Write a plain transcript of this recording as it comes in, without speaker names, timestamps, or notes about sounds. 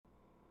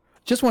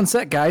Just one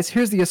sec, guys.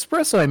 Here's the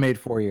espresso I made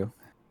for you.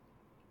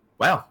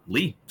 Wow,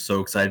 Lee, so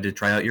excited to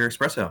try out your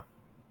espresso.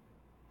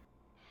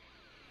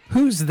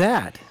 Who's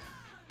that?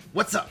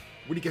 What's up?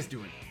 What are you guys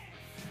doing?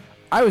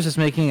 I was just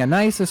making a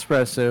nice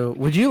espresso.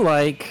 Would you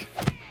like...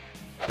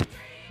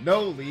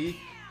 No, Lee.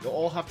 You'll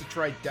all have to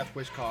try Death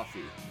Wish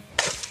coffee.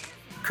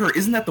 Kurt,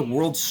 isn't that the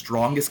world's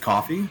strongest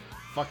coffee?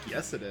 Fuck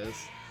yes, it is.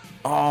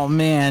 Oh,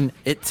 man.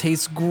 It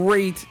tastes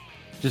great.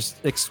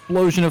 Just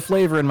explosion of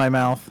flavor in my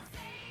mouth.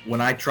 When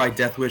I try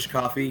Death Wish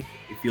coffee,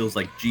 it feels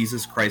like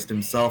Jesus Christ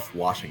himself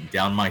washing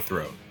down my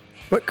throat.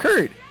 But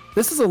Kurt,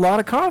 this is a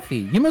lot of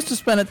coffee. You must have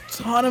spent a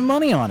ton of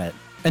money on it.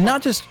 And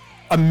not just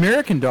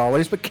American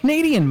dollars, but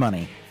Canadian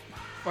money.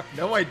 Fuck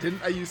no, I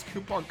didn't. I used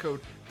coupon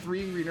code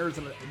 3AngryNerds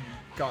and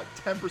got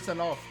 10%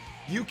 off.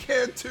 You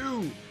can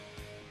too!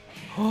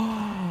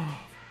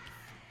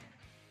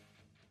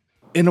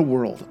 In a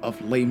world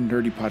of lame,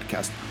 nerdy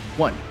podcasts,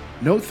 one,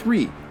 no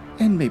three,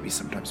 and maybe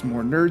sometimes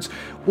more nerds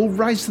will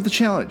rise to the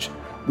challenge.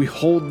 We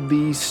hold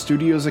these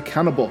studios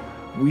accountable.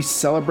 We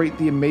celebrate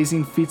the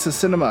amazing feats of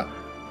cinema.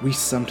 We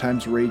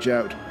sometimes rage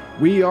out.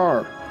 We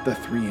are the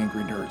 3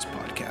 Angry Nerds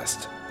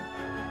podcast.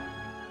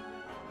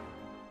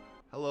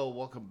 Hello,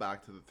 welcome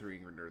back to the 3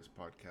 Angry Nerds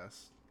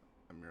podcast.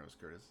 I'm Miros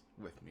Curtis.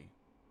 With me,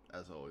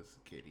 as always,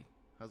 Katie.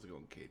 How's it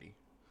going, Katie?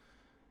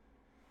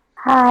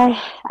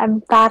 Hi, I'm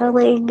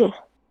battling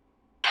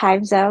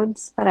time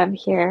zones, but I'm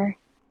here.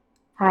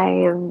 I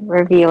am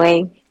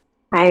reviewing.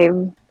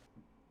 I'm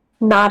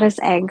not as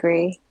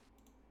angry.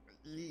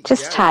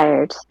 Just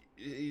tired.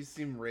 You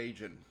seem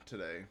raging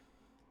today.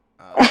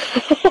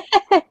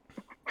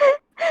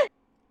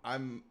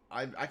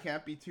 I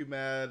can't be too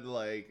mad.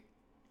 Like,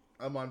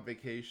 I'm on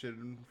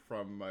vacation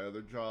from my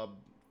other job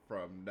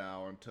from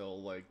now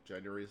until like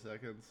January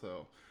 2nd,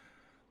 so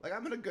like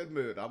I'm in a good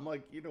mood. I'm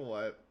like, you know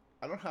what?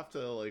 I don't have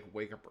to like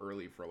wake up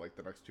early for like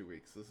the next 2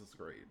 weeks. This is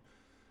great.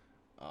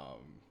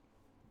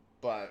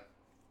 But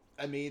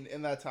I mean,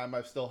 in that time,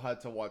 I've still had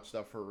to watch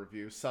stuff for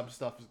review. Some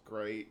stuff is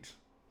great,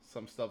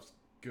 some stuff's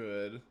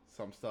good,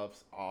 some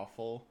stuff's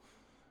awful.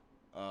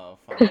 Yeah.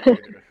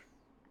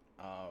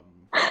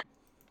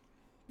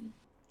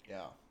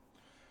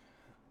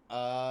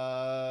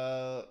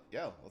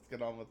 Yeah, let's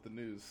get on with the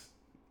news.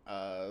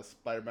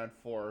 Spider-Man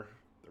 4,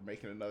 they're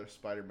making another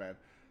Spider-Man.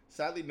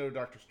 Sadly, no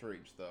Doctor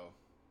Strange, though.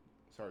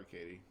 Sorry,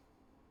 Katie.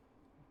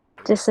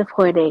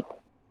 Disappointing.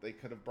 They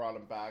could have brought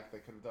him back. They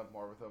could have done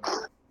more with him.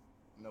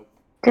 Nope.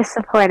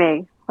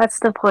 Disappointing. What's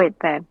the point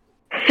then?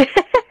 What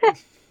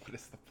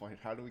is the point?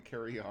 How do we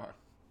carry on?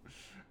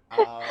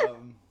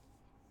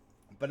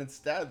 But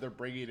instead, they're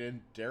bringing in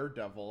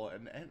Daredevil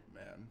and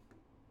Ant-Man.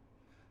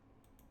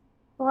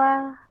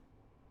 Well,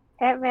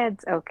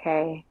 Ant-Man's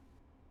okay.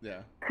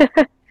 Yeah.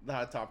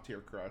 Not a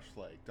top-tier crush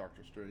like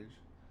Doctor Strange.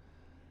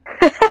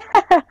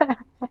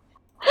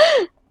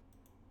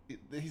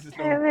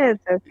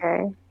 Ant-Man's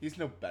okay. He's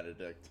no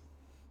Benedict.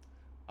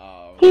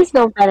 He's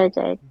no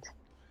Benedict.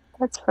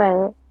 That's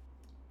right.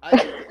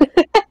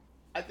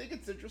 I think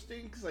it's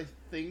interesting because I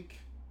think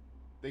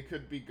they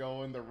could be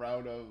going the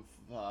route of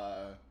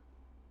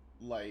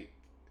like,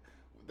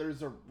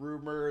 there's a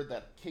rumor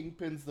that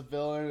Kingpin's the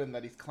villain and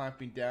that he's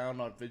clamping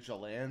down on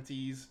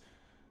vigilantes.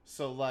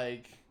 So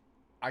like,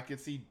 I could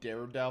see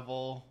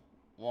Daredevil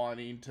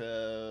wanting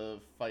to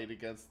fight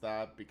against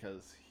that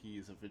because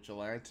he's a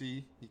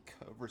vigilante. He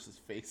covers his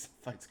face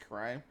and fights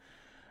crime.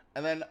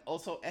 And then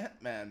also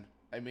Ant-Man.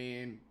 I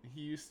mean, he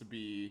used to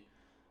be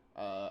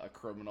a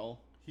criminal.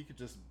 He could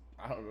just,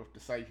 I don't know,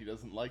 decide he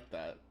doesn't like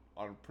that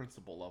on a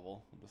principle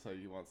level. Decide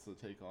he wants to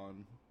take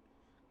on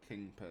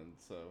Kingpin.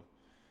 So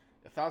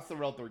if that's the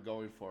route they're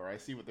going for, I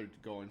see what they're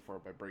going for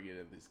by bringing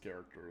in these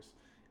characters.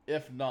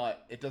 If not,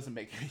 it doesn't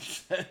make any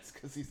sense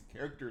because these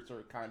characters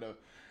are kind of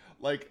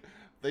like,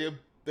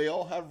 they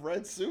all have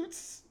red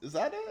suits. Is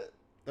that it?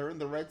 They're in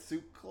the Red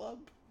Suit Club?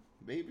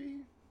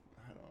 Maybe?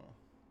 I don't know.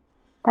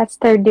 That's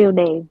their new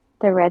name,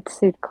 the Red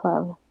Suit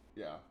Club.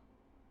 Yeah.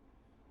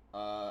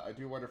 I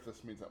do wonder if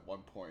this means at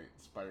one point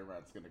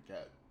Spider-Man's going to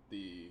get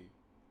the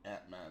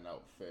Ant-Man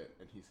outfit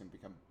and he's going to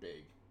become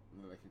big.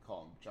 And then they can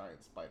call him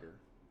Giant Spider.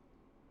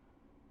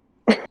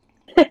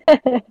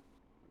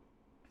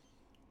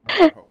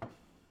 I hope.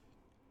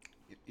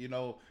 You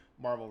know,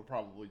 Marvel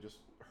probably just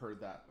heard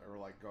that. Or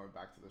like going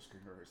back to the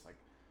screenwriters like,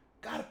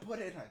 gotta put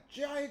in a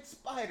giant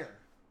spider!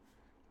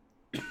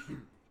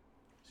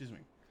 Excuse me.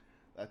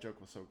 That joke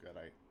was so good,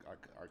 I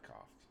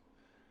coughed.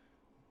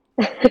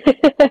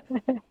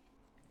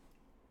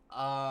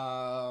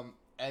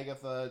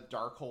 Agatha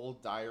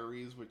Darkhold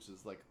Diaries, which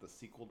is like the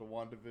sequel to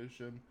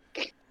WandaVision.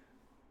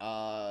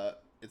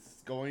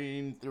 It's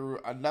going through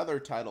another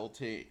title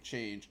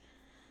change.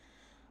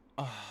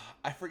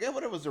 I forget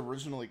what it was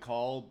originally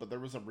called, but there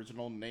was an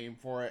original name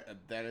for it, and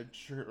then it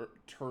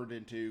turned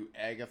into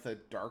Agatha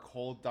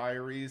Darkhold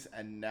Diaries,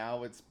 and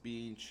now it's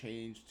being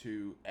changed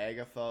to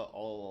Agatha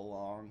All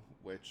Along,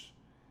 which,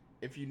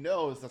 if you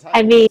know, is the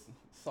title of the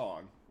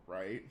song,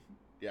 right?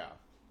 Yeah.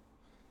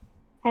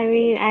 I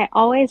mean, I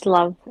always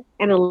love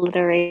an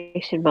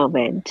alliteration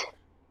moment.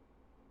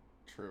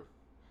 True.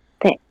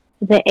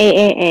 The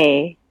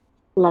AAA.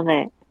 Love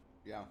it.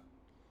 Yeah.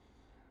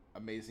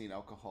 Amazing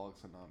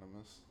Alcoholics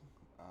Anonymous.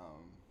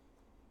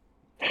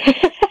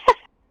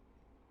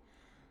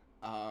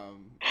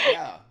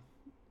 Yeah.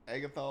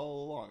 Agatha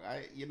all along.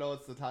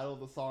 It's the title of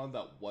the song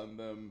that won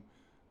them.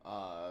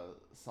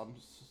 Some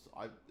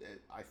I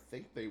I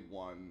think they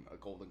won a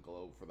Golden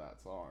Globe for that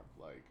song.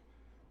 Like,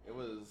 it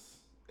was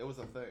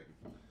a thing.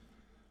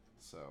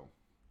 So,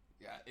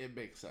 yeah, it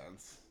makes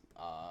sense.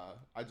 I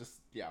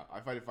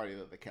find it funny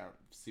that they can't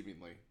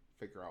seemingly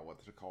figure out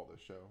what to call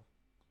this show.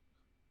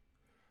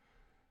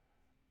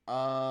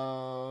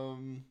 All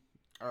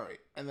right,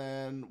 and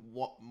then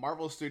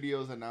Marvel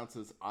Studios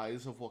announces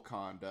Eyes of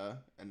Wakanda,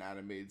 an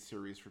animated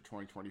series for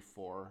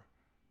 2024.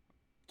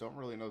 Don't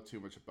really know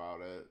too much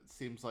about it.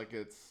 Seems like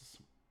it's,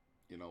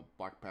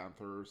 Black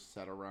Panther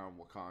set around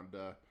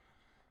Wakanda,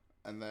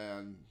 and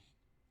then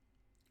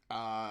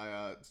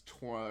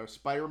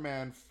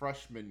Spider-Man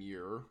freshman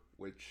year,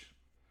 which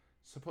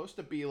is supposed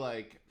to be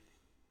like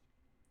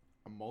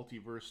a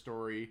multiverse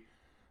story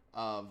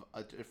of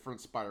a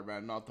different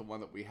Spider-Man, not the one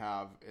that we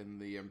have in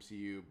the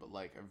MCU, but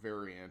like a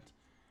variant,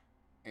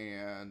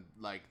 and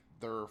like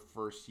their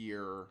first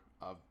year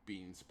of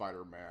being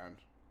Spider-Man.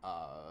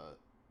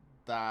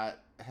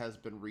 That has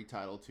been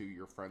retitled to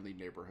Your Friendly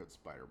Neighborhood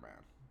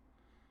Spider-Man,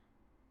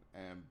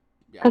 and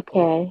yeah,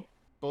 Okay.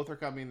 both are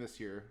coming this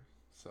year,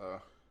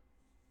 so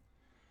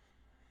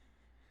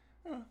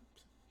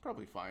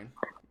probably fine.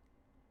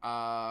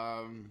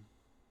 I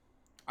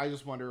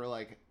just wonder,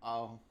 like,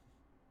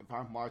 if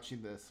I'm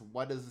watching this,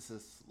 what does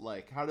this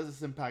like? How does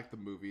this impact the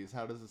movies?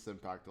 How does this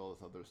impact all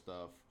this other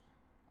stuff?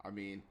 I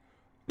mean,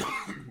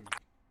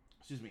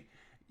 excuse me.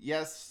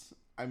 Yes,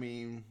 I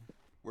mean,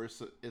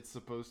 it's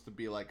supposed to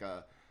be like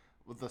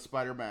with the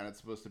Spider-Man, it's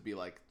supposed to be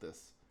like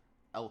this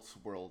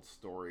Elseworld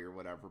story or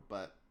whatever,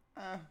 but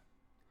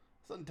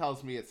something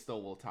tells me it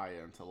still will tie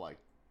into like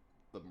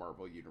the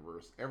Marvel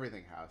universe.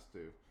 Everything has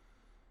to.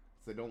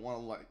 They don't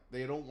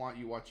want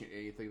you watching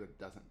anything that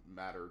doesn't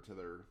matter to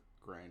their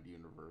grand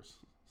universe.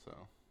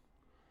 So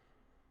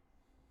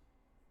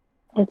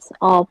It's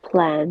all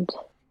planned.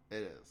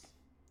 it is.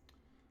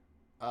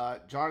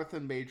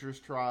 Jonathan Majors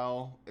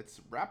trial.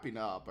 It's wrapping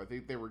up. I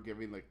think they were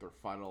giving like their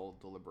final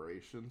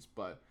deliberations,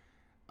 but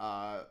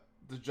uh,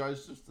 the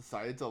judge just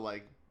decided to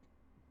like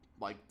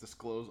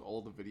disclose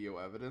all the video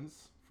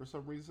evidence for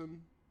some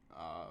reason.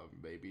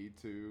 Maybe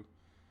to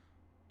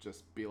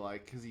just be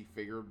like, because they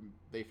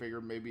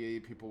figured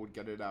maybe people would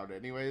get it out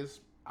anyways.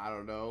 I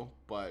don't know,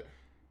 but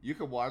you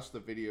can watch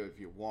the video if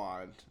you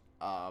want.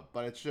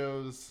 But it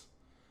shows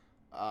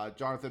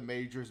Jonathan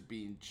Majors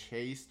being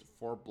chased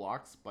 4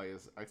 blocks by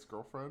his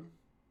ex-girlfriend.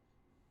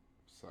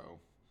 So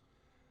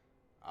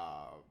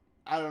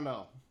I don't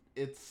know.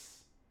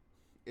 It's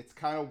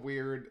kind of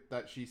weird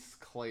that she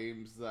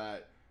claims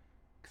that,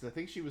 because I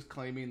think she was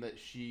claiming that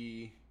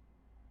she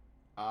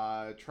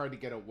tried to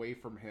get away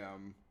from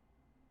him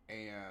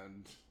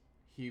and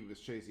he was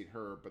chasing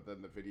her, but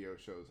then the video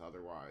shows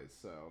otherwise.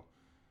 So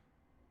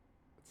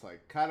it's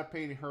like kind of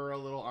painting her a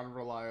little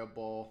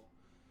unreliable.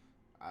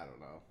 I don't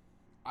know.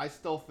 I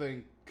still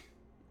think,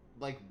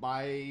 like,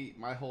 my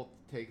whole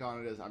take on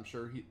it is, I'm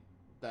sure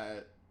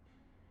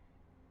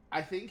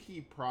I think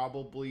he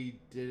probably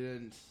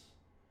didn't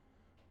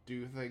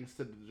do things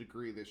to the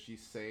degree that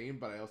she's saying,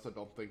 but I also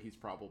don't think he's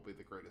probably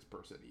the greatest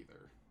person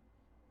either.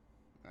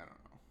 I don't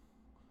know.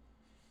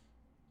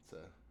 It's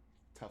a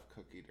tough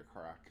cookie to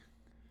crack.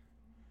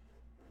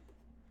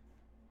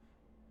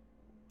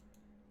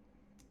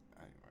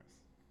 Anyways.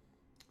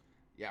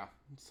 Yeah,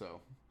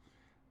 so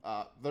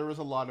there was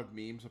a lot of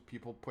memes of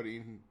people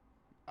putting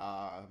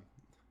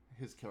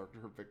his character,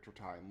 Victor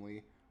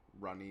Timely,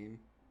 running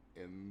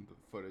in the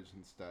footage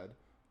instead,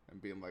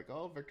 and being like,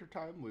 oh, Victor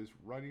Timely's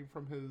running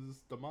from his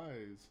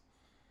demise.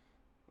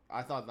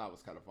 I thought that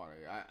was kind of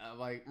funny. I'm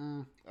like,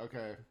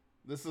 okay,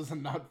 this is a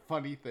not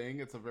funny thing.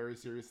 It's a very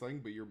serious thing,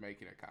 but you're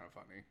making it kind of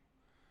funny.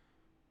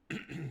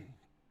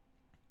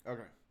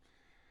 Okay.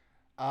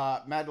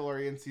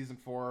 Mandalorian season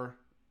 4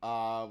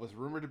 was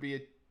rumored to be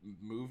a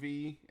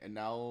movie, and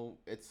now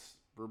it's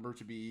rumored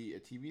to be a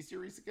TV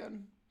series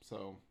again.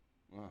 So,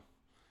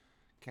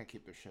 can't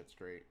keep their shit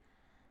straight.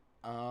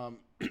 And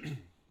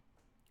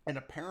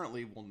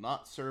apparently will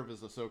not serve as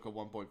Ahsoka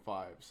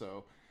 1.5.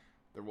 So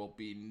there will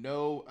be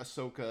no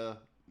Ahsoka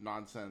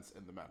nonsense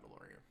in The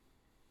Mandalorian.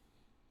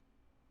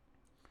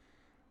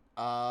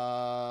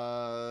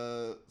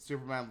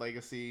 Superman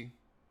Legacy.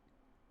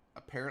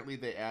 Apparently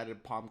they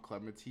added Palm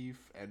Clementif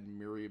and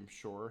Miriam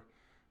Shore,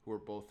 who are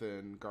both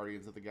in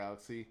Guardians of the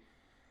Galaxy.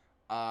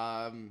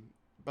 But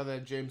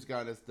then James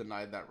Gunn has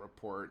denied that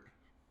report,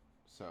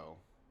 so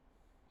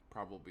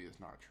probably is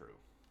not true.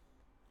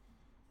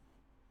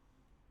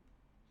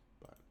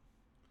 But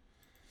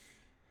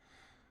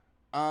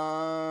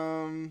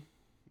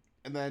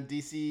and then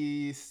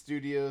DC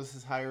Studios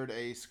has hired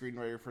a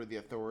screenwriter for The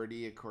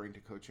Authority, according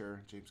to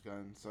co-chair James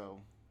Gunn.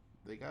 So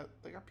they got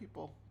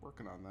people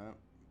working on that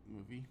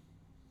movie.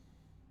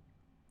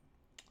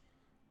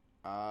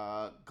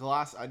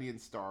 Glass Onion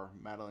star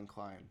Madeline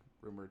Klein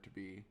rumored to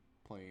be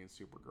playing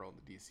Supergirl in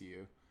the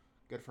DCU.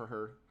 Good for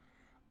her.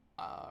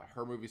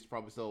 Her movie's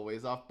probably still a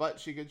ways off, but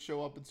she could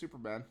show up in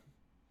Superman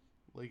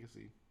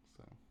Legacy.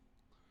 So,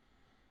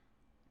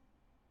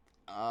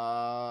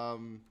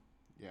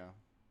 yeah.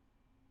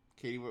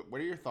 Katie,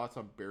 what are your thoughts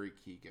on Barry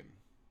Keoghan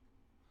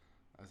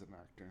as an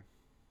actor?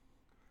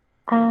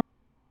 Uh,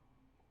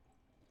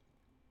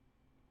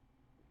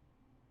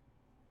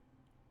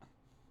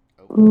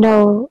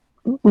 Oh,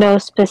 no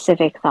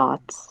specific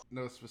thoughts.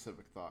 no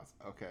specific thoughts.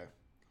 Okay.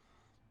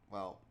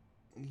 Well,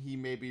 he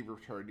may be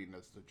returning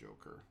as the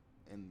Joker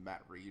in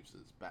Matt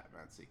Reeves'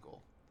 Batman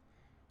sequel.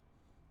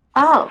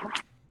 Oh,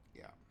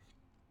 Yeah.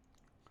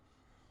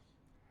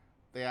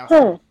 They asked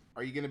Hmm. him,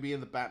 "Are you going to be in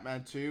the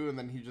Batman 2?" And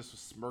then he just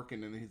was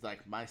smirking, and he's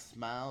like, "My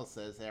smile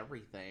says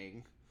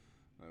everything."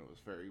 And it was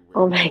very weird.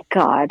 oh my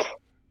God.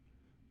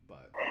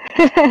 But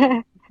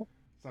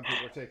some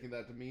people are taking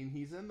that to mean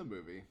he's in the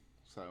movie.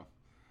 So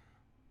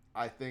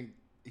I think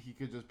he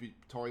could just be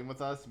toying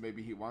with us.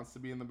 Maybe he wants to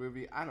be in the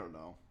movie. I don't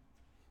know.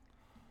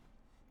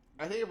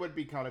 I think it would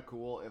be kind of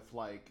cool if,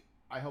 like,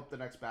 I hope the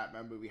next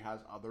Batman movie has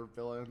other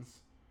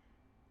villains,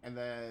 and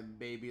then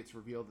maybe it's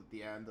revealed at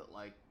the end that,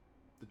 like,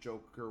 the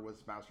Joker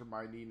was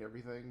masterminding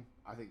everything.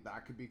 I think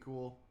that could be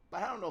cool.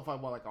 But I don't know if I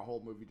want, like, a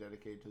whole movie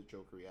dedicated to the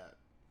Joker yet.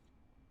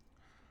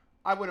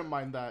 I wouldn't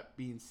mind that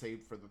being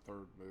saved for the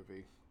third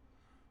movie.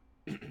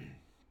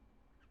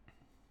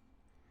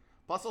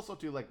 Plus, also,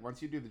 too, like,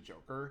 once you do the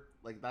Joker,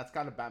 like, that's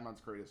kind of Batman's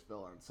greatest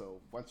villain.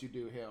 So, once you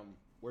do him,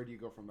 where do you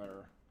go from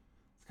there?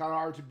 It's kind of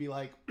hard to be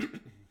like,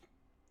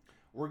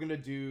 we're going to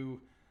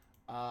do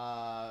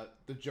the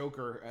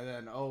Joker, and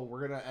then,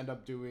 we're going to end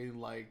up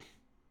doing, like,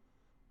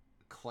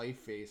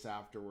 Clayface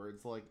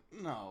afterwards. Like,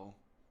 no.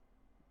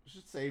 You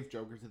should save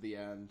Joker to the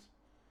end.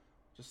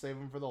 Just save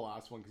him for the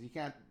last one, because you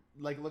can't,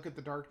 like, look at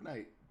The Dark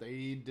Knight.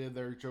 They did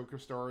their Joker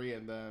story,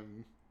 and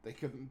then they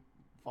couldn't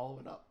follow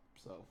it up,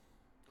 so...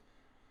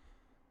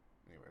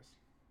 Anyways,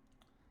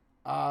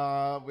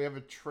 we have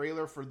a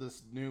trailer for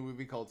this new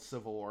movie called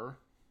Civil War,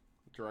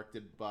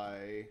 directed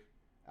by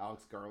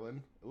Alex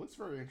Garland. It looks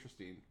very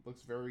interesting. It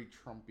looks very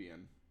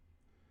Trumpian.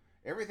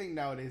 Everything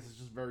nowadays is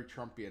just very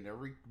Trumpian.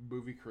 Every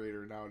movie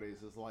creator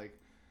nowadays is like,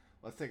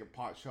 let's take a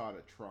pot shot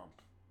at Trump.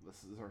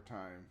 This is our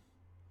time.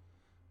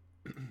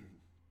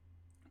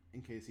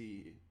 In case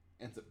he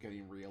ends up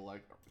getting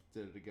reelected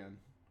again.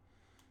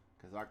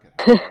 Because that could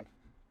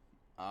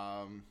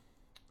happen.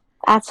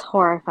 That's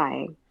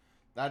horrifying.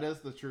 That is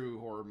the true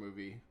horror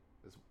movie.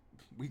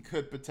 We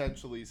could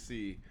potentially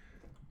see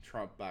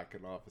Trump back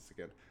in office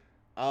again.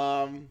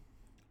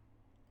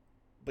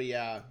 But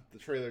yeah, the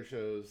trailer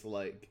shows,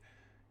 like,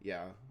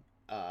 the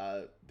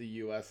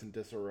U.S. in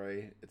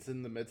disarray. It's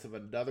in the midst of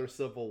another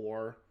civil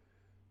war.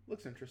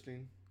 Looks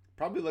interesting.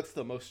 Probably looks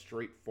the most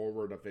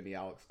straightforward of any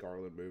Alex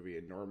Garland movie,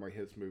 and normally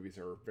his movies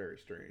are very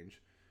strange.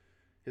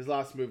 His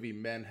last movie,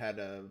 Men, had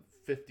a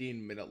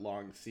 15-minute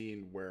long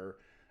scene where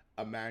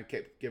a man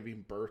kept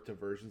giving birth to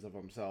versions of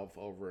himself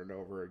over and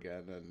over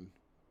again, and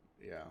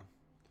yeah,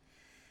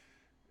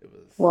 it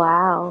was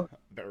Wow.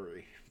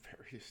 very,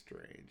 very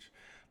strange.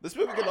 This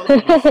movie can also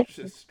be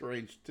just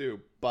strange too,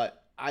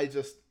 but I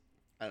don't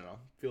know,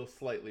 feel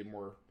slightly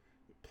more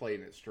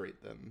playing it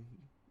straight than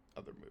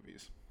other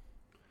movies.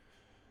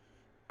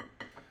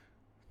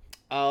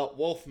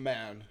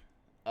 Wolfman,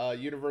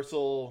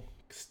 Universal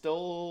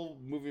still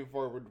moving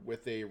forward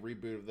with a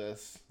reboot of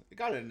this. It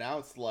got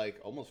announced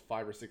like almost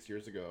 5 or 6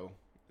 years ago,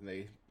 and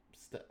they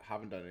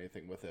haven't done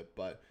anything with it.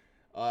 But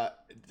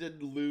it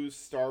did lose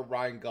star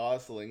Ryan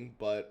Gosling,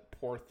 but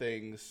Poor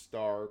Things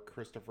star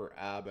Christopher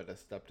Abbott has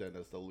stepped in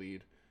as the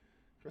lead.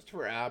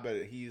 Christopher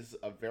Abbott, he's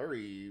a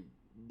very,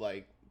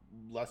 like,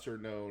 lesser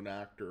known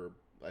actor.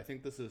 I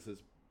think this is his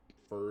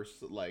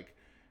first, like,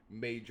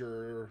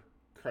 major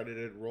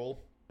credited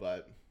role,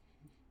 but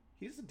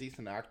he's a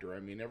decent actor. I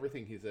mean,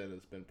 everything he's in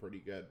has been pretty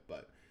good,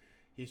 but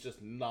he's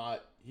just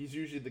not... He's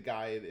usually the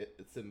guy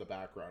that's in the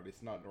background.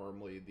 He's not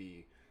normally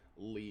the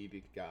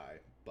lead guy,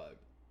 but...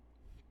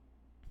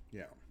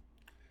 yeah.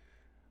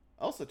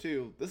 Also,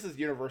 too, this is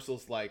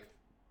Universal's, like,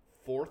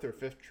 4th or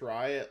 5th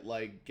try at,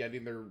 like,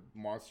 getting their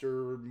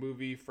monster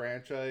movie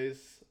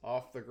franchise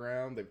off the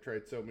ground. They've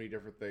tried so many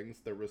different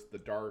things. There was the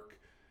Dark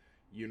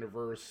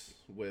Universe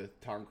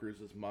with Tom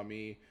Cruise's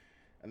Mummy,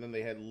 and then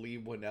they had Lee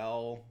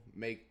Winnell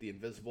make The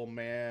Invisible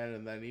Man,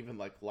 and then even,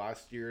 like,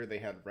 last year they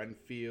had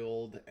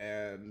Renfield,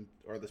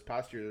 or this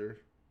past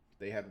year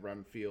they had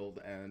Renfield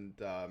and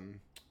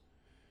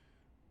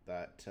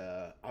that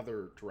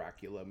other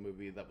Dracula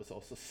movie that was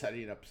also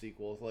setting up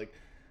sequels. Like,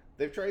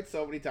 they've tried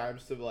so many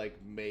times to, like,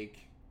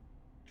 make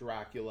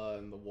Dracula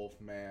and the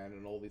Wolfman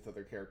and all these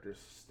other characters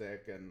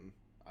stick, and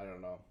I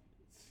don't know,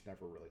 it's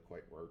never really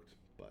quite worked,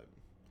 but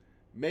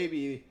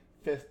maybe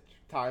 5th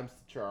time's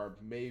the charm,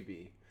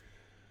 maybe.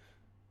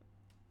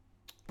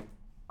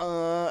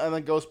 And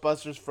then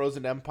Ghostbusters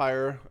Frozen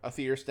Empire, a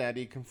theater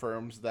standee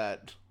confirms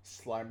that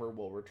Slimer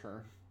will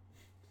return.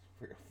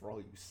 For all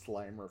you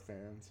Slimer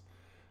fans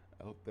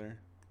out there,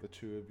 the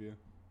two of you.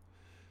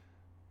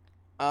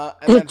 And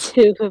The then,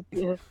 two of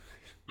you.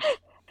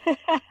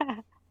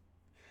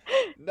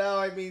 No,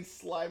 I mean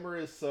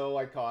Slimer is so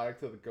iconic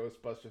to the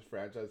Ghostbusters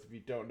franchise. If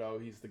you don't know,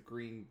 he's the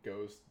green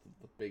ghost,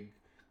 the big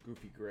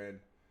goofy grin.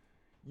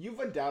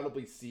 You've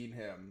undoubtedly seen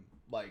him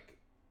like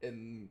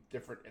in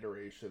different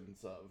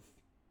iterations of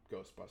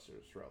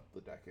Ghostbusters throughout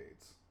the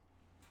decades.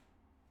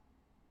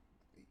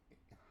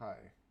 Hi.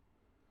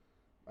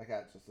 My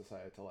cat just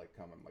decided to like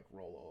come and like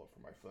roll all over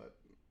my foot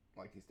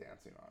like he's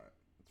dancing on it.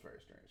 It's very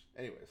strange.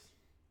 Anyways.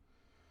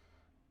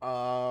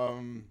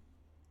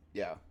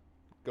 Yeah.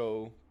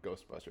 Go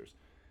Ghostbusters.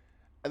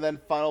 And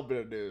then final bit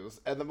of news,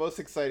 and the most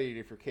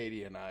exciting for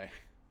Katie and I,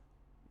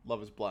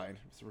 Love is Blind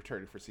is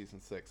returning for season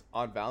 6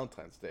 on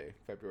Valentine's Day,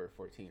 February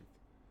 14th.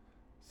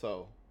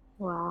 So,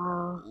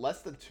 Wow.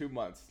 less than 2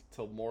 months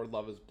till more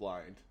Love is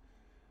Blind.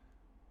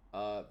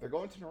 They're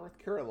going to North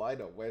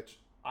Carolina, which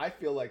I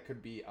feel like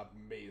could be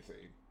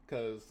amazing,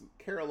 because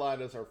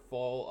Carolinas are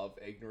full of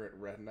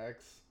ignorant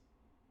rednecks,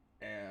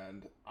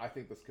 and I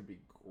think this could be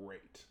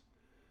great.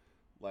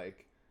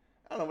 Like,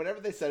 I don't know, whenever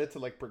they said it to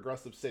like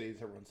progressive cities,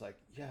 everyone's like,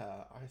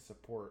 yeah, I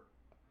support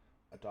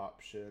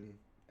adoption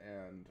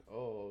and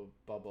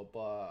blah blah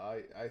blah.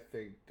 I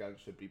think guns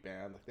should be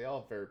banned. Like, they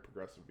all have very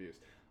progressive views.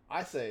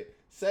 I say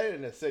set it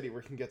in a city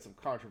where you can get some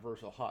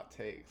controversial hot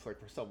takes, like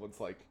where someone's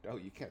like, no,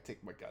 you can't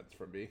take my guns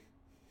from me.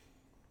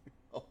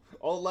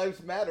 All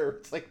lives matter.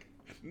 It's like,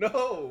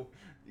 no,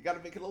 you got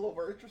to make it a little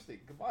more interesting.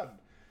 Come on,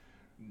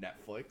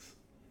 Netflix.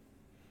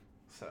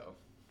 So,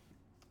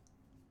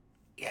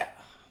 yeah.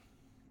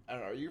 I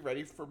don't know. Are you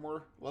ready for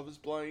more Love is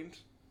Blind?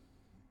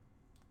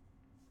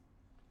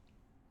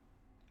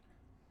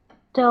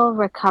 Still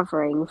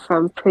recovering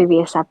from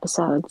previous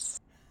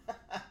episodes.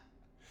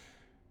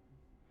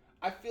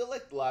 I feel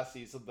like the last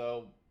season,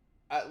 though,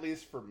 at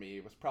least for me,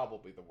 was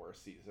probably the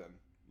worst season,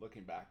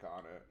 looking back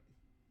on it.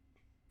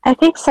 I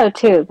think so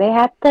too. They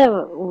had the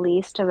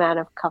least amount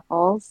of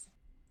couples,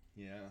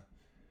 Yeah.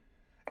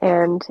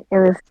 and it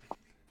was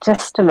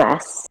just a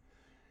mess.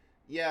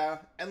 Yeah,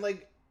 and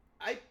like,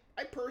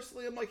 I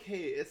personally am like,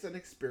 hey, it's an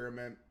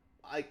experiment.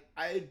 I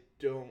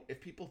don't,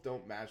 if people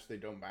don't match, they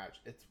don't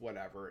match. It's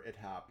whatever, it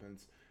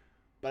happens.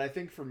 But I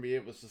think for me,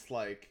 it was just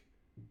like,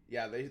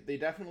 yeah, they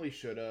definitely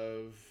should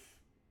have,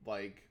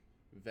 like,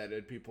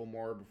 vetted people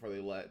more before they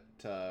let,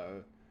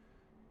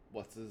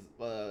 what's his,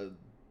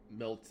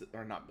 Milton,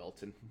 or not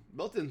Milton.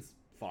 Milton's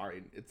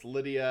fine. It's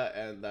Lydia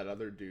and that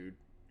other dude,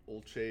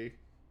 Dolce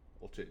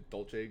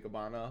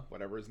Gabbana,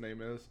 whatever his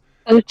name is.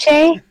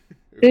 Uche?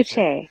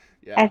 Uche.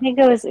 Yeah. I think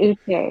it was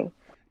Uche.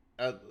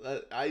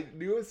 I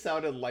knew it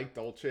sounded like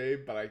Dolce,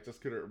 but I just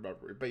couldn't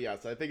remember. But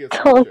yes, I think it's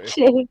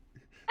Dolce.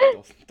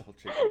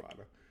 Dolce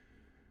Gabbana.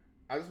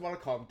 I just want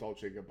to call him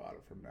Dolce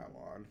Gabbana from now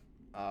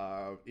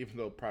on, even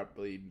though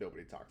probably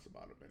nobody talks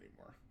about him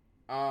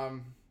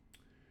anymore.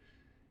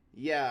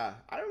 Yeah,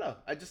 I don't know.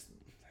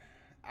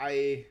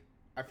 I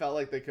felt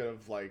like they could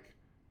have like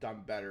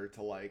done better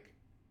to like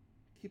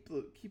keep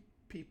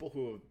people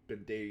who have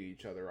been dating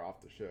each other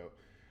off the show.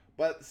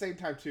 But at the same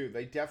time, too,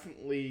 they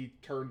definitely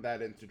turned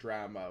that into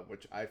drama,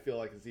 which I feel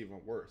like is even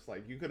worse.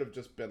 Like, you could have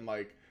just been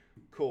like,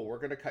 cool, we're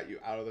going to cut you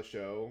out of the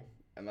show,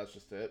 and that's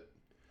just it.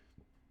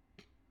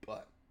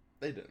 But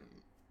they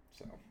didn't,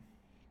 so.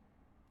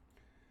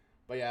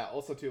 But yeah,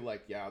 also, too,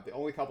 like, yeah, the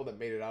only couple that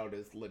made it out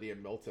is Lydia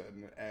and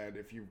Milton, and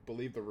if you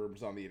believe the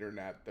rumors on the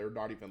internet, they're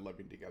not even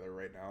living together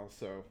right now,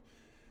 so.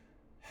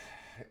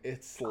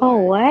 It's like. Oh,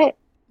 what?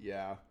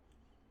 Yeah.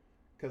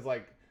 Because,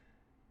 like,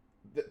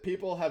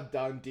 people have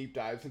done deep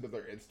dives into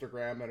their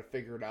Instagram and have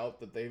figured out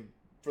that they,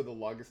 for the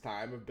longest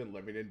time, have been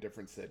living in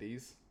different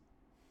cities.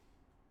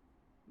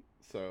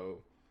 So,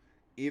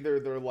 either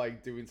they're,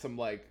 like, doing some,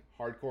 like,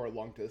 hardcore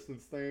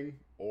long-distance thing,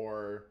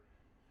 or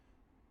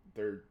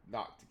they're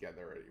not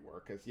together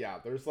anymore. Because, yeah,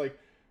 there's, like,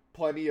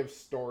 plenty of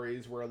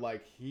stories where,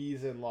 like,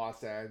 he's in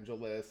Los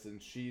Angeles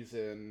and she's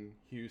in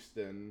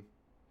Houston.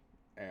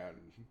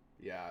 And,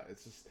 yeah,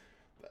 it's just,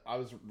 I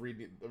was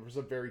reading, there was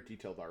a very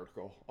detailed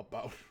article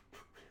about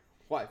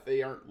why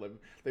they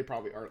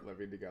probably aren't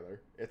living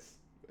together. It's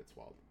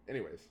wild.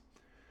 Anyways,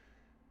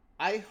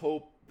 I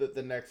hope that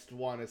the next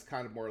one is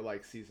kind of more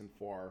like season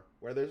 4,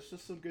 where there's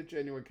just some good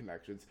genuine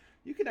connections.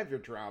 You can have your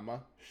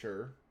drama,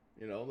 sure.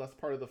 You know, that's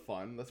part of the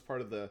fun. That's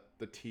part of the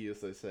tea, as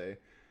they say.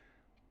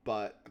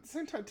 But at the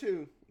same time,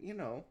 too, you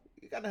know,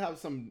 you gotta have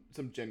some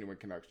genuine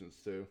connections,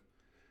 too.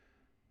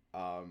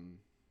 I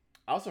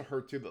also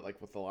heard, too, that,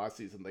 like, with the last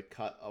season, they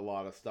cut a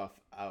lot of stuff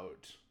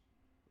out.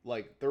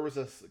 Like, there was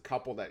a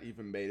couple that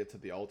even made it to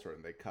the altar,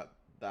 and they cut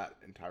that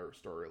entire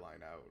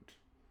storyline out.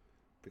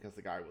 Because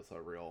the guy was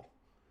a real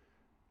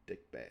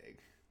dick bag.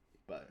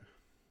 But,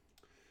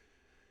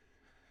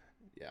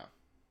 yeah.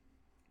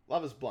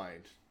 Love is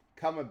Blind.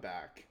 Coming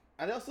back.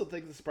 I also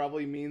think this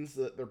probably means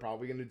that they're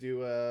probably going to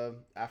do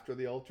After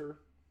the Altar.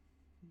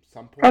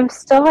 Some point. I'm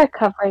still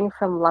recovering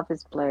from Love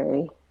is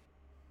Blurry.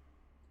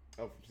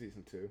 Oh, from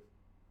season 2.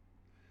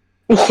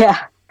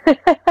 Yeah.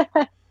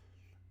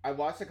 I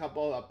watched a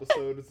couple of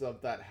episodes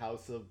of that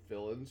House of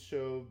Villains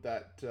show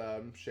that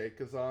Shake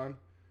is on.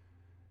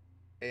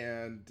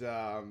 And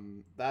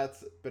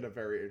that's been a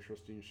very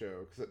interesting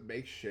show because it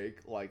makes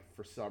Shake, like,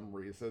 for some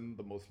reason,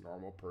 the most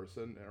normal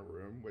person in a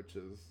room, which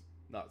is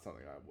not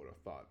something I would have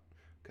thought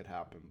could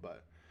happen.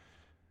 But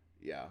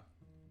yeah,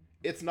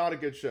 it's not a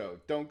good show.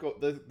 Don't go.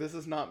 This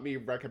is not me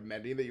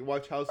recommending that you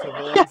watch House of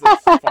Villains.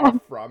 It's far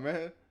from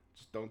it.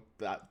 Just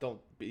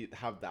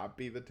have that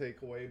be the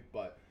takeaway.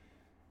 But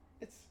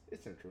it's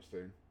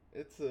interesting.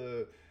 It's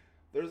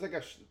there's like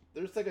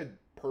a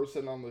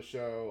person on the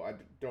show. I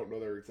don't know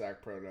their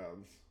exact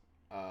pronouns,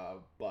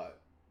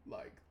 but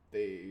like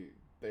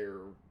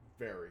they're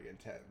very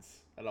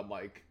intense, and I'm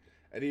like,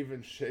 and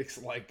even Shake's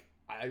like,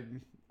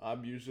 I'm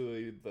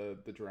usually the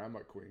drama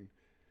queen,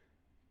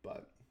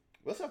 but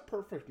let's have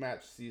Perfect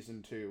Match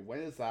season 2. When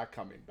is that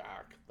coming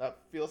back? That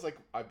feels like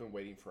I've been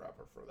waiting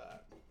forever for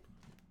that.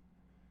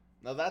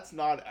 Now that's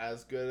not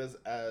as good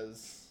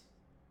as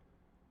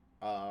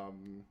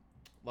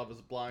Love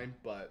Is Blind,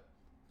 but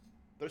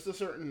there's a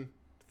certain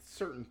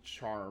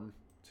charm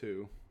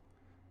to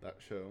that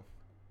show.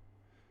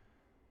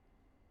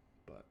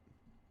 But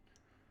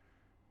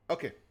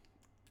okay,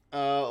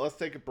 let's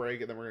take a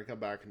break and then we're gonna come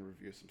back and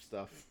review some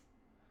stuff.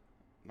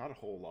 Not a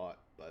whole lot,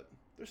 but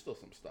there's still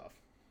some stuff.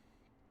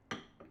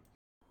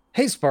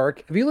 Hey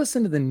Spark, have you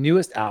listened to the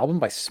newest album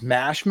by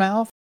Smash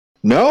Mouth?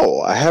 No,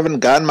 I haven't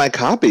gotten my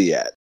copy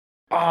yet.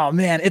 Oh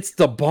man, it's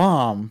the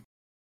bomb.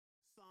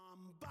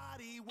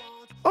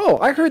 Oh,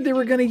 I heard they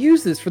were going to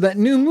use this for that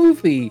new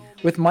movie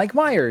with Mike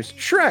Myers,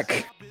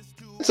 Shrek.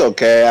 It's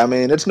okay. I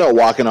mean, it's no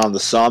Walking on the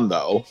Sun,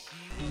 though.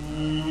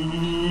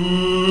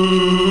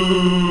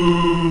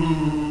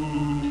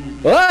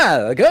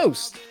 Ah, a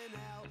ghost.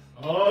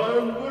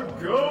 I'm the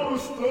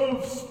ghost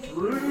of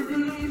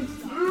streaming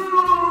future.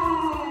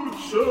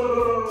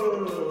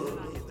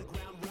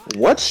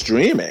 What's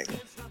streaming?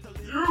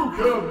 You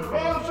can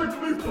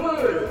magically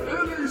play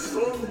any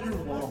song you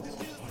want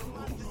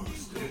on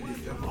almost any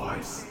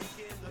device.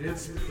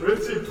 It's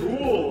pretty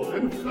cool.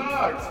 In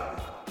fact,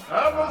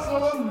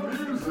 Amazon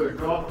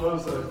Music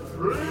offers a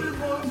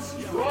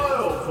 3-month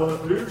trial for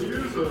new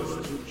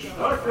users to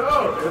check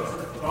out its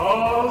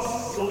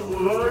vast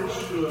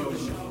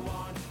selection.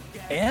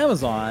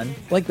 Amazon?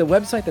 Like the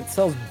website that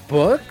sells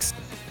books?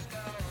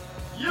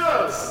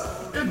 Yes!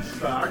 In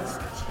fact,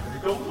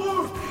 take a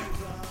look!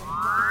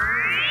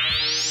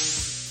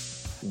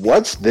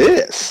 What's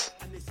this?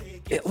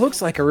 It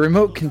looks like a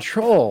remote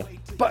control,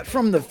 but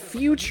from the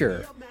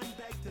future.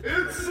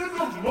 It's a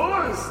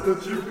device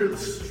that you can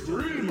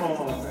stream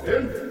on.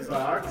 In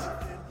fact,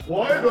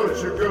 why don't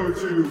you go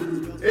to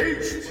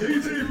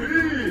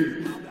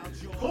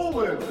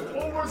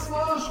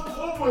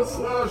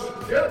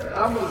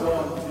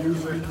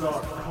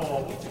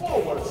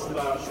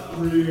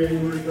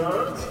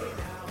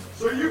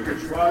so you can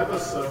try the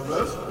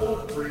service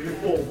for free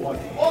for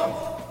 1 month.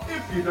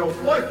 If you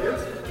don't like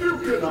it, you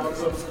can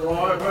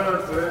unsubscribe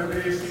at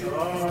any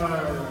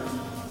time.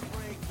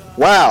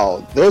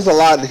 Wow, there's a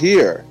lot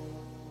here.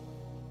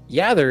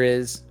 Yeah, there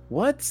is.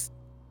 What's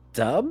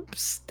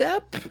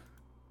dubstep?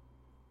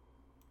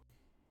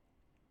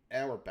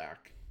 And we're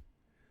back.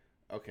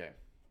 Okay,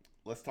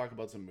 let's talk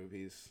about some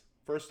movies.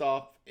 First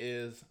off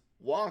is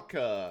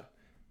Wonka.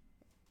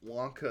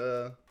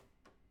 Wonka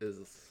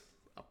is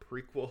a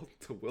prequel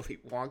to Willy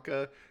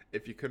Wonka,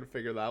 if you couldn't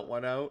figure that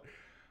one out.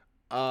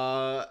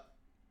 And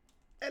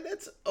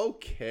it's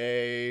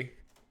okay.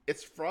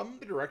 It's from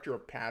the director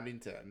of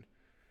Paddington,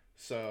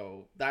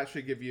 so that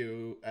should give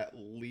you at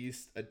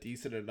least a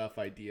decent enough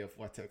idea of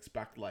what to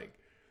expect, like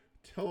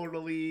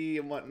tonally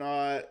and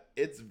whatnot.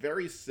 It's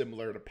very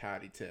similar to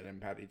Paddington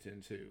and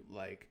Paddington 2,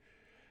 like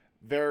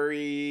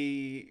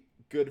very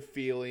good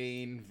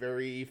feeling,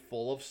 very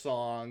full of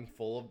song,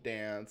 full of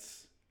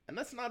dance, and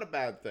that's not a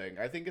bad thing.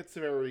 I think it's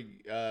very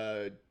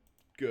good.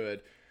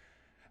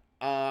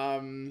 I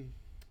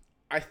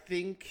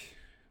think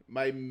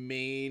my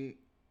main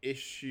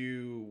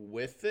issue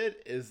with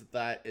it is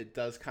that it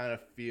does kind of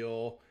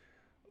feel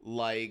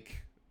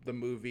like the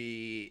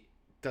movie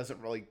doesn't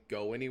really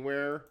go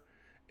anywhere.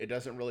 It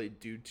doesn't really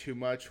do too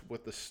much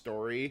with the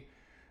story.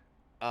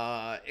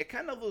 It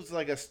kind of looks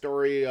like a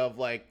story of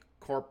like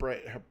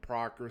corporate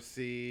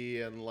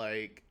hypocrisy and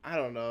like, I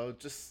don't know,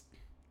 just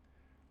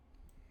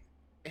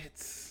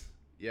it's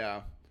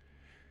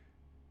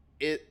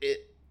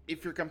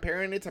if you're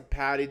comparing it to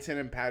Paddington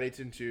and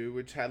Paddington 2,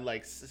 which had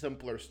like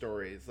simpler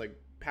stories, like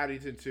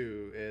Paddington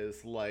 2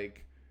 is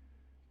like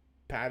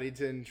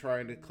Paddington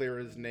trying to clear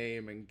his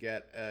name and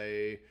get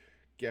a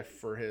gift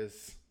for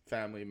his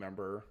family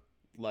member.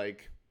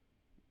 Like,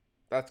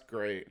 that's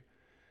great.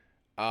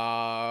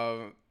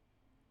 So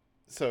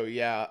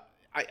yeah,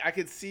 I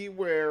could see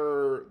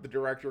where the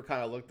director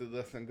kind of looked at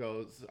this and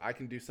goes, I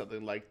can do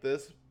something like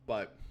this,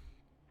 but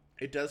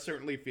it does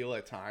certainly feel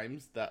at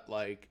times that,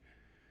 like,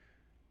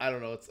 I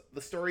don't know,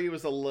 the story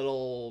was a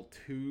little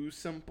too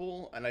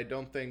simple, and I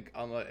think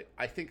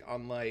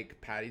unlike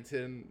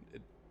Paddington,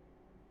 it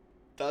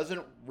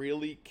doesn't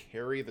really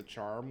carry the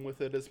charm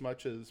with it as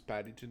much as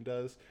Paddington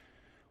does,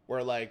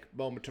 where like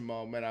moment to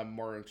moment I'm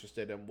more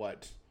interested in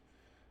what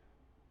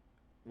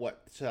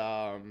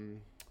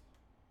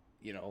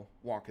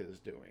Wonka is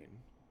doing.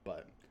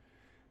 But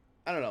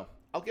I don't know.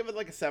 I'll give it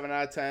like a 7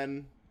 out of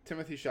 10.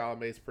 Timothy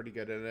Chalamet's pretty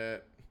good in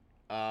it.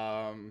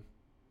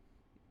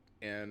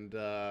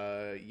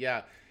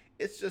 Yeah,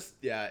 it's just,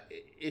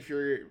 if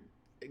you're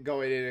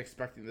going in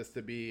expecting this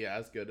to be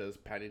as good as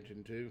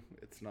Paddington 2,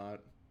 it's not,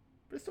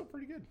 but it's still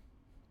pretty good.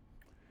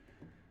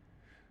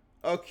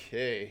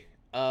 Okay,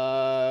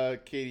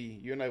 Katie,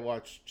 you and I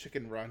watched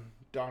Chicken Run,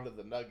 Dawn of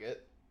the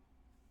Nugget,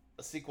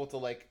 a sequel to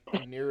like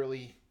a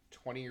nearly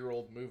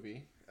 20-year-old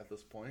movie at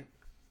this point.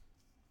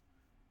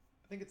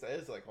 I think it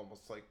is like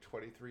almost like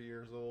 23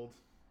 years old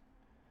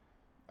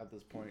at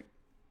this point.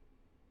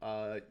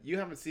 You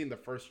haven't seen the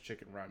first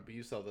Chicken Run, but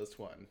you saw this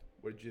one.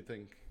 What did you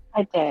think?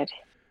 I did.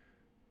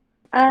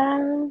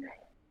 I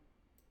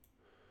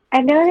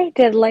know they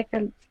did like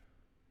a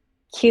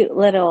cute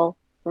little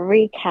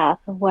recap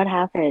of what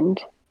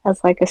happened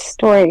as like a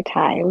story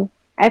time.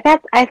 I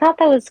thought that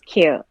was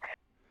cute.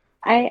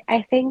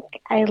 I think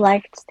I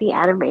liked the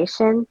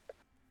animation.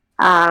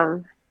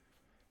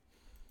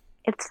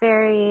 It's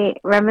very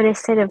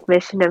reminiscent of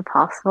Mission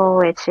Impossible,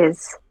 which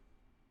is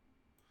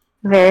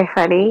very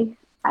funny.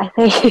 I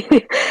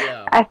think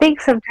Yeah. I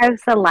think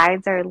sometimes the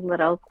lines are a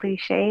little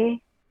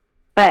cliche,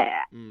 but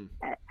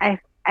I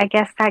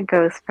guess that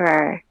goes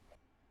for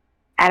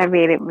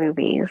animated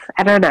movies.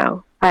 I don't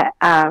know, but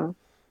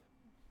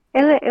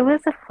it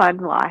was a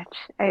fun watch.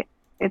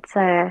 It's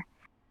a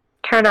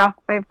turn off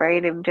my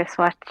brain and just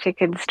watch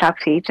chickens talk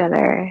to each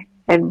other,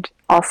 and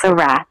also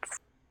rats.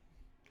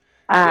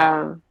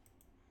 I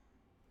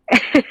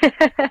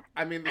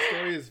mean, the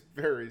story is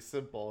very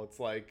simple. It's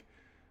like,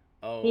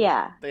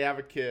 they have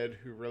a kid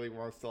who really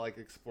wants to like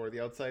explore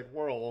the outside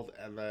world,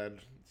 and then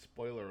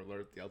spoiler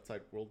alert: the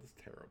outside world is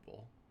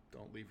terrible.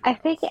 Don't leave your house.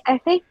 I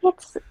think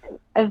it's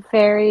a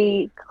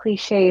very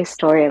cliche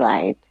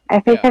storyline. I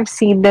think I've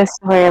seen this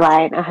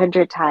storyline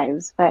 100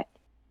 times, but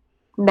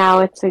now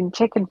it's in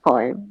chicken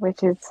form,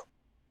 which is,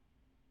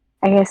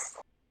 I guess,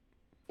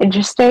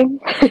 interesting.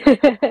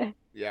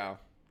 Yeah.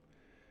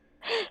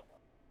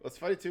 It's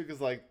funny too,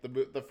 because like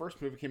the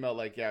first movie came out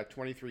like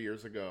 23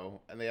 years ago,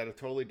 and they had a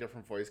totally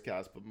different voice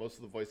cast, but most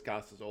of the voice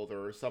cast is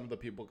older. Some of the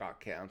people got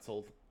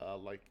canceled,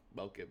 like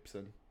Mel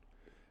Gibson.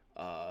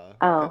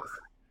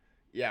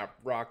 Yeah,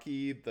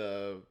 Rocky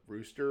the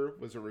Rooster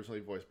was originally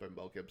voiced by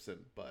Mel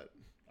Gibson, but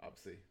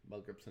obviously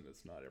Mel Gibson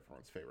is not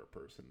everyone's favorite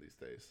person these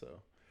days,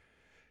 so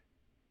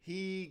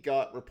he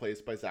got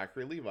replaced by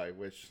Zachary Levi,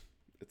 which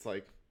it's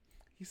like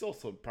he's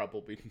also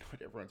probably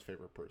not everyone's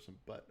favorite person,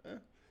 but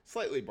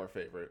slightly more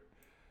favorite.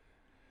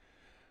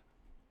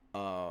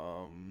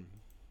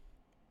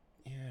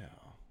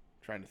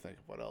 Trying to think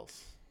of what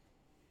else.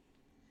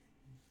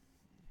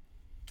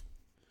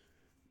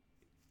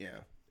 Yeah.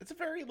 It's a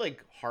very,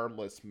 like,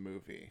 harmless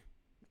movie.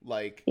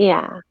 Like,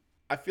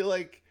 I feel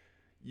like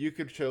you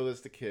could show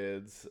this to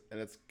kids, and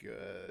it's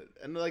good.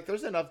 And, like,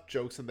 there's enough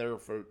jokes in there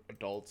for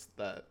adults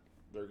that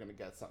they're going to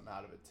get something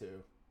out of it,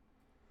 too.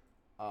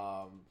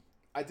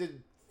 I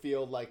did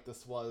feel like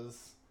this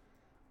was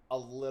a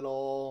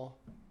little,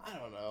 I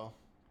don't know.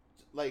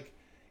 Like,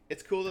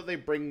 it's cool that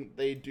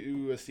they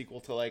do a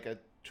sequel to, like, a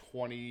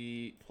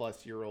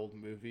 20-plus-year-old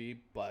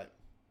movie, but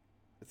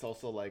it's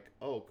also like,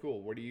 oh,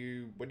 cool. What are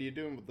you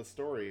doing with the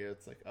story?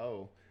 It's like,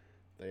 oh,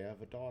 they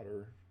have a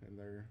daughter, and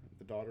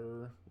the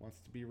daughter wants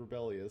to be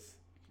rebellious.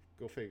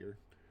 Go figure.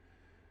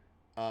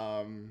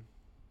 And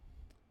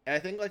I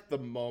think like the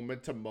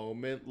moment to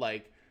moment,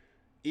 like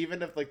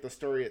even if like the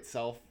story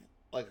itself,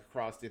 like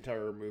across the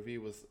entire movie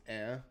was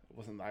it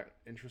wasn't that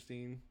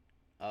interesting.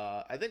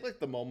 I think like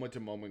the moment to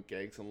moment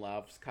gags and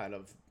laughs kind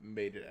of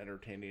made it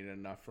entertaining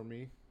enough for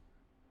me.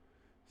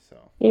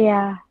 So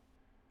yeah.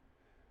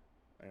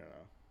 I don't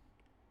know.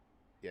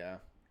 Yeah.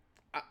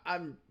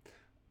 I'm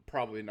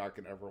probably not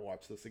going to ever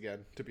watch this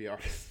again, to be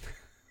honest.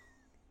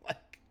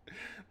 Like,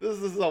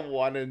 this is a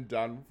one and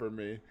done for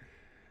me.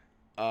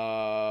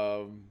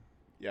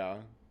 Yeah.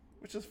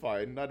 Which is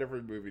fine. Not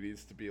every movie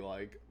needs to be,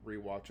 like,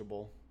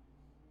 rewatchable.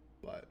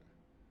 But,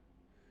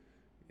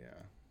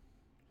 yeah.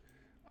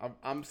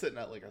 I'm sitting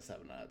at, like, a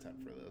 7 out of 10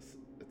 for this.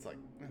 It's like,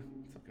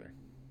 it's okay.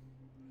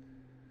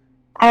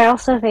 I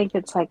also think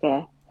it's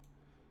a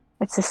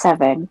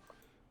 7.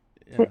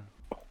 Yeah.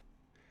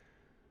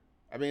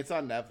 I mean, it's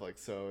on Netflix,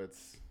 so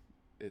it's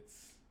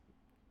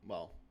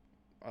well,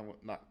 I'm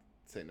not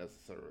saying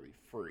necessarily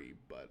free,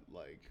 but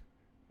like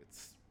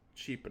it's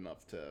cheap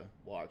enough to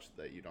watch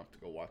that you don't have to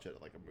go watch it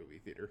at like a movie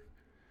theater.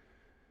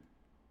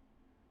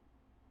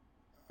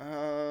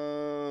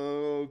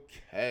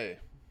 Okay.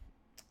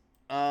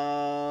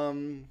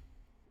 And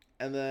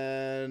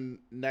then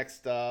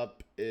next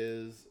up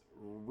is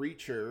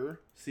Reacher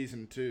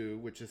Season 2,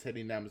 which is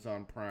hitting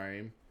Amazon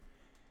Prime.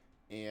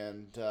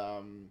 And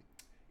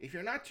if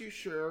you're not too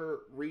sure,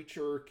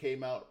 Reacher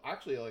came out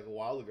actually like a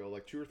while ago,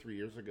 like 2 or 3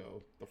 years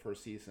ago, the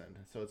first season.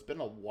 So it's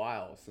been a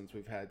while since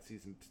we've had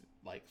since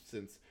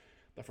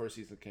the first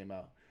season came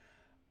out.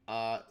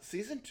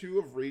 Season 2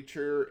 of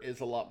Reacher is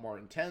a lot more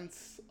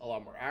intense, a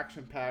lot more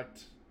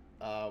action-packed,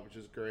 which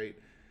is great.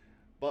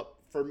 But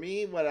for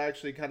me, what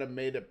actually kind of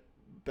made it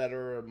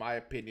better, in my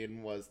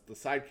opinion, was the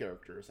side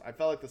characters. I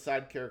felt like the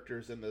side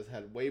characters in this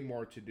had way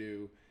more to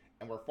do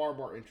and were far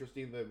more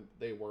interesting than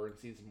they were in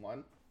season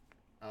 1.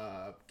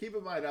 Keep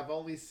in mind, I've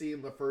only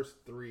seen the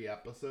first 3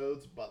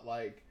 episodes, but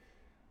like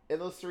in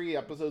those 3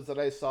 episodes that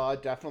I saw,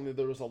 definitely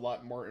there was a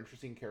lot more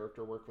interesting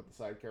character work with the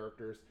side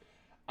characters.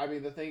 I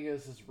mean, the thing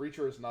is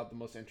Reacher is not the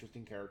most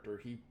interesting character.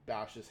 He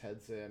bashes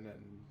heads in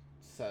and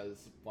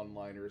says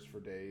one-liners for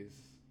days,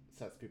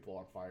 sets people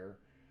on fire,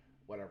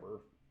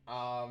 whatever.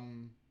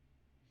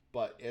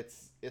 But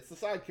it's the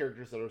side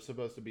characters that are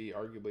supposed to be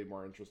arguably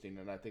more interesting,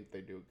 and I think they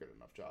do a good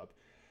enough job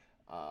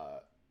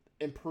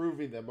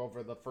improving them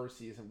over the first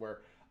season, where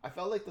I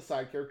felt like the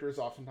side characters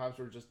oftentimes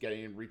were just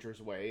getting in Reacher's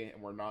way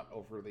and were not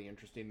overly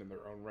interesting in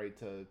their own right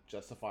to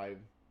justify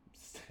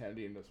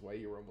standing in his way.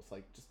 You were almost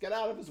like, just get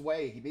out of his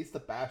way. He needs to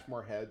bash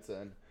more heads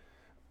in.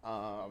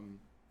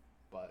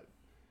 But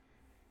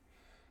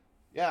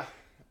yeah,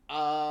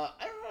 I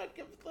don't know. I'd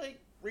give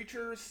like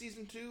Reacher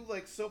season 2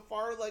 like so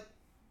far like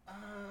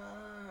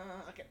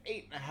an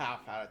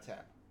 8.5 out of 10.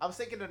 I was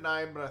thinking a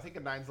 9, but I think a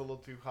 9's a little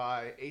too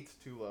high. 8's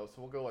too low,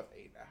 so we'll go with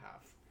 8.5.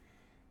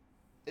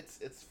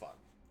 It's fun.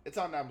 It's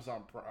on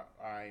Amazon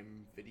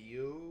Prime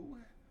Video,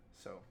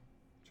 so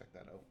check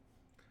that out.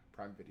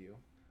 Prime Video,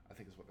 I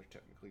think is what they're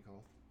technically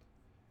called.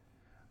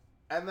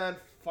 And then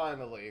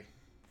finally,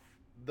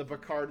 the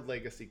Picard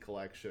Legacy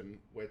Collection,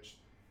 which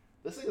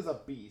this thing is a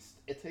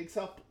beast. It takes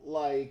up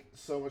like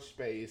so much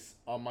space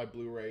on my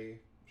Blu-ray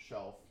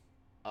shelf.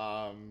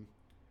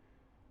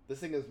 This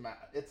thing is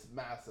it's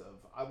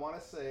massive. I want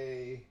to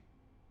say,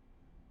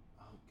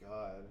 oh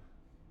god,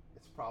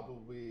 it's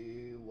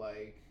probably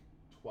like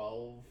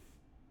 12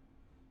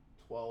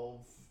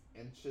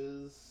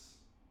 inches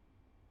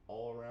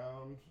all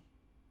around.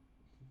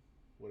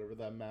 Whatever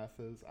that math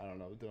is, I don't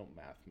know. Don't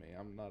math me.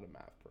 I'm not a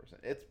math person.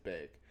 It's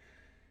big.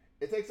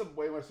 It takes up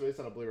way more space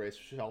on a Blu-ray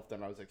shelf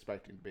than I was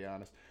expecting, to be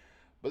honest.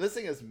 But this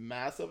thing is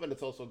massive, and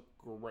it's also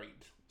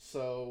great.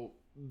 So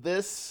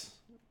this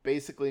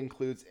basically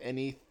includes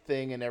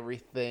anything and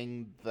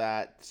everything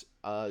that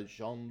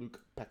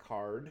Jean-Luc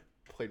Picard,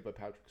 played by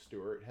Patrick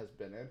Stewart, has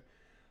been in.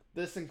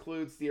 This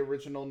includes the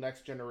original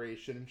Next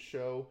Generation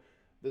show.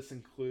 This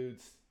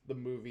includes the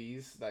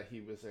movies that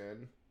he was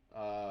in.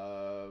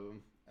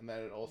 And then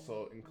it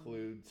also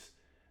includes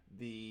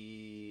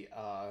the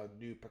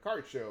new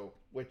Picard show,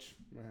 which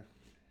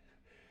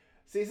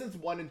seasons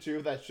 1 and 2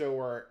 of that show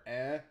were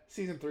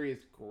Season 3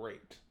 is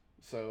great.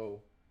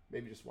 So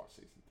maybe just watch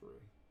season 3.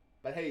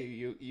 But hey,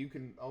 you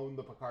can own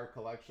the Picard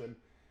collection.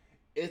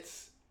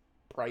 It's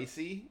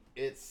pricey.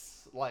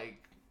 It's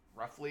like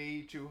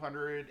roughly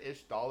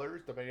 $200-ish,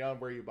 depending on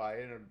where you buy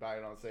it and buy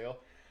it on sale.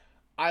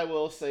 I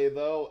will say,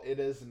 though, it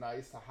is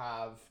nice to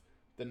have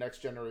the Next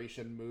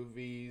Generation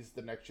movies,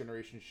 the Next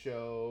Generation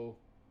show,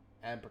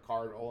 and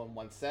Picard all in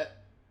one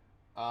set.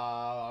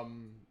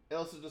 It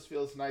also just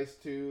feels nice,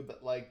 too,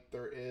 that, like,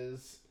 there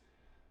is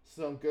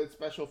some good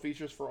special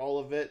features for all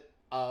of it.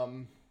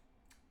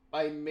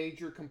 My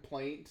major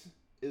complaint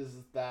is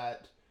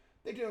that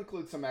they do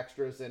include some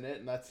extras in it,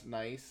 and that's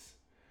nice.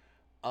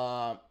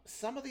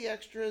 Some of the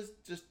extras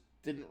just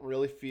didn't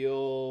really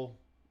feel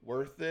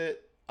worth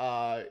it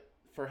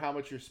for how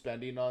much you're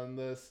spending on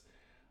this.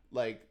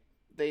 Like,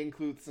 they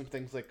include some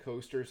things like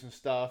coasters and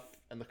stuff,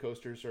 and the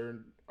coasters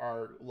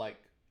are like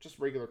just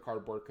regular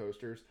cardboard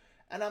coasters.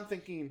 And I'm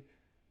thinking,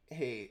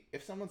 hey,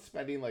 if someone's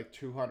spending like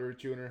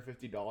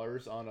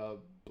 $250 on a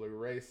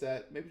Blu-ray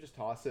set, maybe just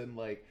toss in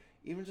like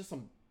even just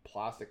some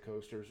plastic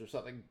coasters or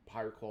something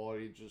higher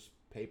quality, just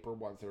paper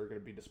ones that are going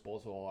to be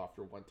disposable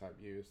after one-time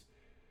use.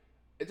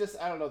 It just,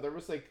 I don't know, there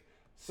was like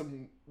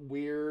some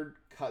weird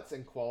cuts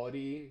in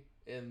quality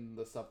in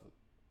the stuff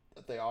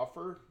that they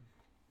offer.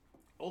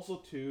 Also,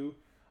 too,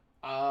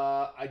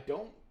 I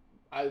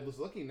was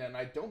looking and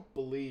I don't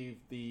believe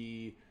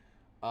the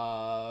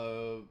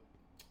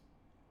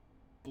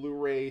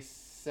Blu-ray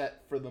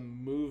set for the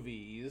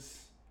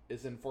movies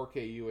is in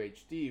 4K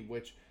UHD,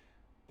 which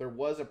there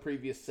was a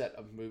previous set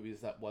of movies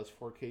that was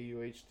 4K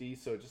UHD,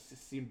 so it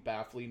just seemed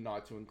baffling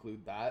not to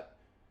include that.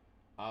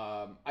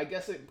 I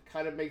guess it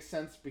kind of makes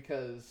sense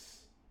because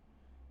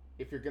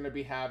if you're going to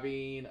be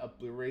having a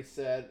Blu-ray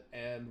set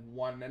and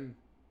one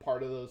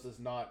part of those is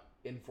not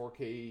in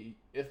 4K,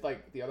 if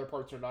like the other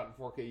parts are not in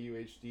 4K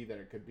UHD, then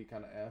it could be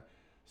kind of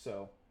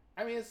So,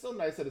 I mean, it's still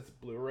nice that it's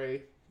Blu-ray.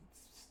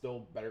 It's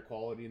still better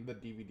quality than the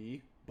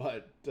DVD,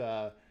 but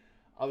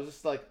I was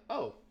just like,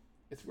 oh,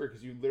 it's weird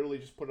because you literally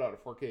just put out a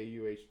 4K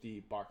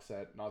UHD box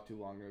set not too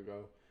long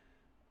ago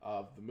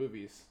of the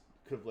movies.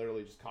 Could have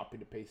literally just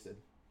copied and pasted.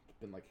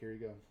 Been like, here you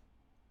go.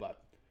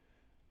 But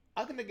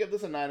I'm going to give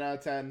this a 9 out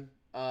of 10.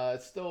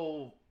 It's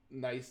still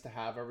nice to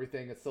have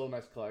everything. It's still a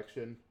nice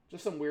collection.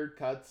 Just some weird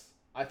cuts.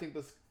 I think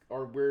this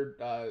are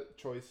weird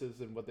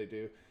choices in what they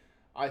do.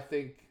 I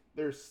think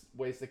there's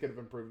ways they could have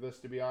improved this,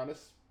 to be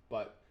honest.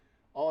 But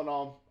all in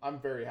all, I'm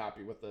very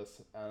happy with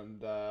this.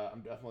 And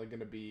I'm definitely going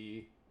to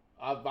be...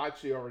 I've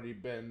actually already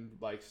been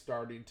like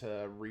starting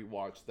to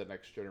rewatch the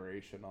Next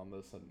Generation on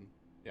this. And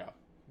yeah,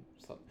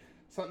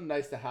 something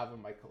nice to have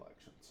in my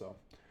collection. So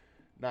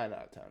 9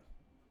 out of 10.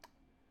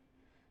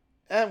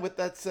 And with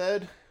that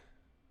said,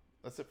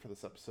 that's it for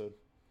this episode.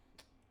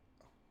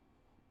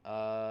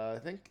 I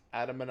think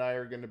Adam and I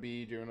are going to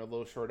be doing a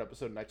little short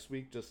episode next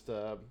week, just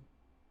to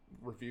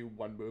review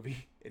one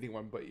movie,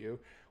 Anyone But You,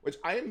 which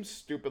I am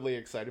stupidly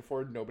excited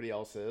for. Nobody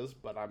else is,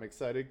 but I'm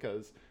excited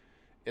because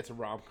it's a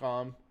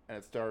rom-com and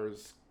it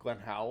stars Glenn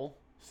Howell.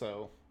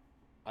 So,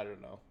 I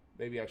don't know.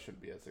 Maybe I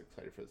shouldn't be as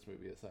excited for this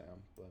movie as I am,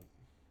 but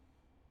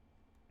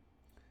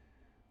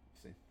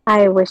we'll see.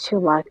 I wish you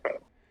luck.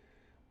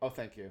 Oh,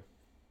 thank you.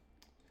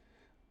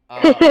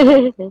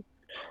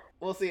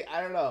 We'll see.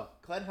 I don't know.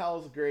 Glenn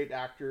Howell's a great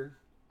actor,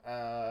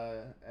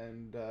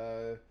 and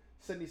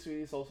Sydney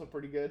Sweeney's also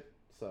pretty good,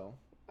 so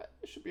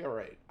it should be all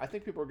right. I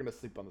think people are going to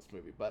sleep on this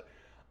movie, but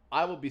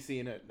I will be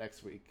seeing it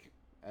next week.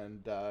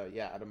 And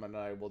yeah, Adam and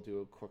I will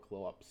do a quick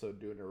little episode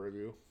doing a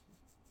review.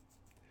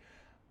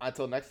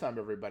 Until next time,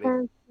 everybody.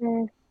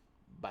 Okay.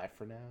 Bye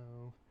for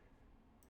now.